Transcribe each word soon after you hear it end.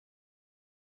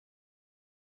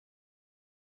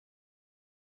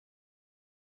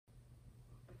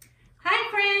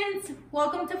friends,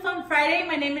 welcome to Fun Friday.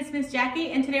 My name is Miss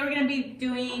Jackie and today we're going to be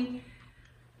doing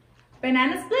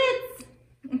banana splits.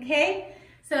 Okay,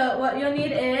 so what you'll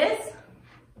need is,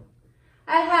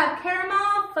 I have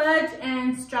caramel, fudge,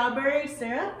 and strawberry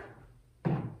syrup.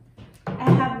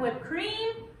 I have whipped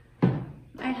cream.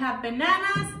 I have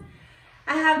bananas.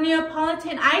 I have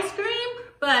Neapolitan ice cream,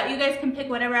 but you guys can pick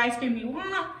whatever ice cream you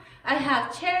want. I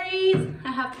have cherries.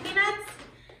 I have peanuts.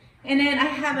 And then I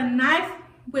have a knife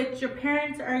which your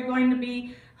parents are going to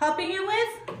be helping you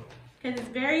with because it's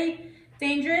very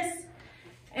dangerous.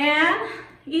 And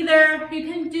either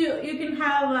you can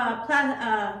have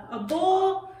a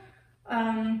bowl,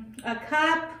 a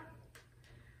cup,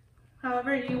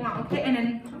 however you want, okay? And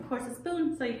then of course a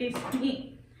spoon so you guys can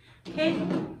eat, okay?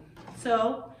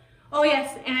 So, oh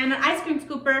yes, and an ice cream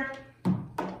scooper.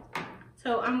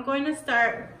 So I'm going to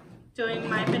start doing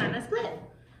my banana split,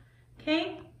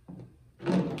 okay?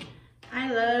 I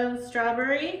love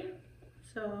strawberry,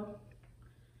 so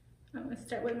I'm going to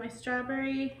start with my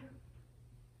strawberry.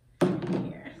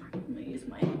 Here, I'm going to use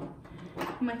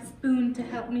my spoon to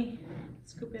help me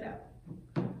scoop it out.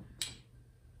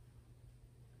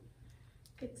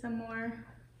 Get some more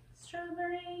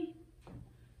strawberry.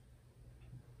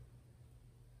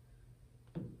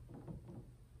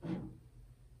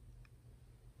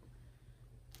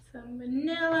 Some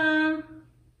vanilla.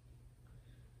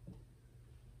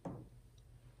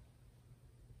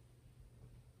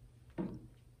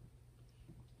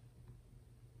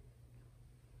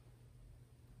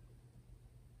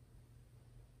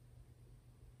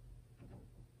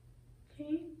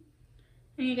 Okay,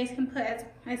 and you guys can put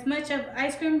as much of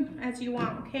ice cream as you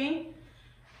want, okay?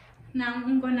 Now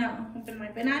I'm gonna open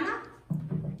my banana.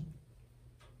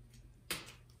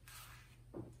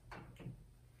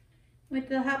 With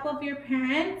the help of your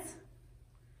parents,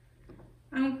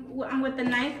 I'm with the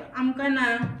knife, I'm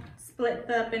gonna split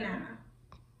the banana.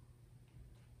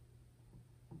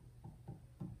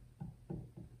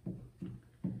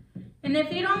 And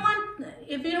if you don't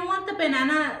want the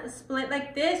banana split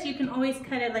like this, you can always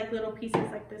cut it like little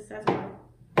pieces like this as well.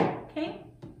 Okay?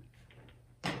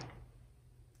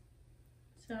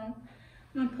 So I'm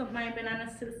gonna put my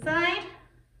bananas to the side.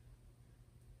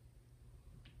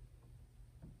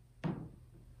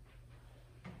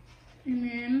 And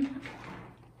then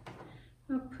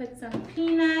we'll put some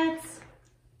peanuts.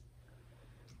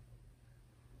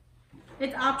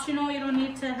 It's optional, you don't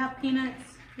need to have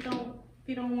peanuts if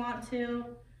you don't want to.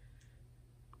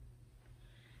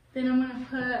 Then I'm gonna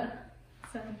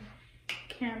put some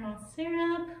caramel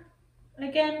syrup.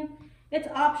 Again, it's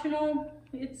optional.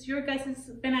 It's your guys'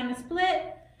 banana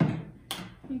split.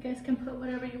 You guys can put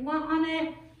whatever you want on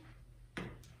it.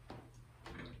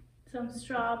 Some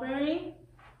strawberry.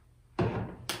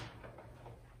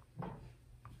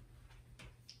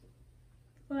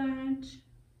 Fudge.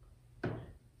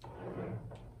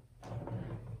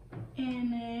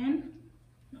 And then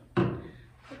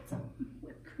put some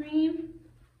whipped cream.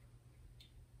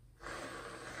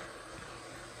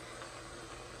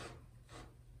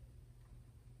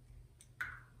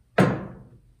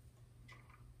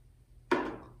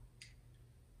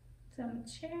 Some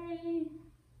cherry.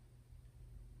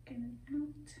 Get it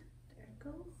out. There it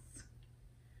goes.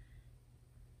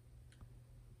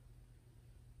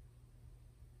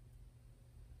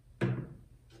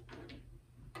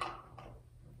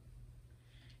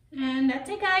 And that's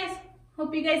it, guys.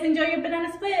 Hope you guys enjoy your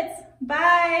banana splits.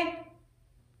 Bye.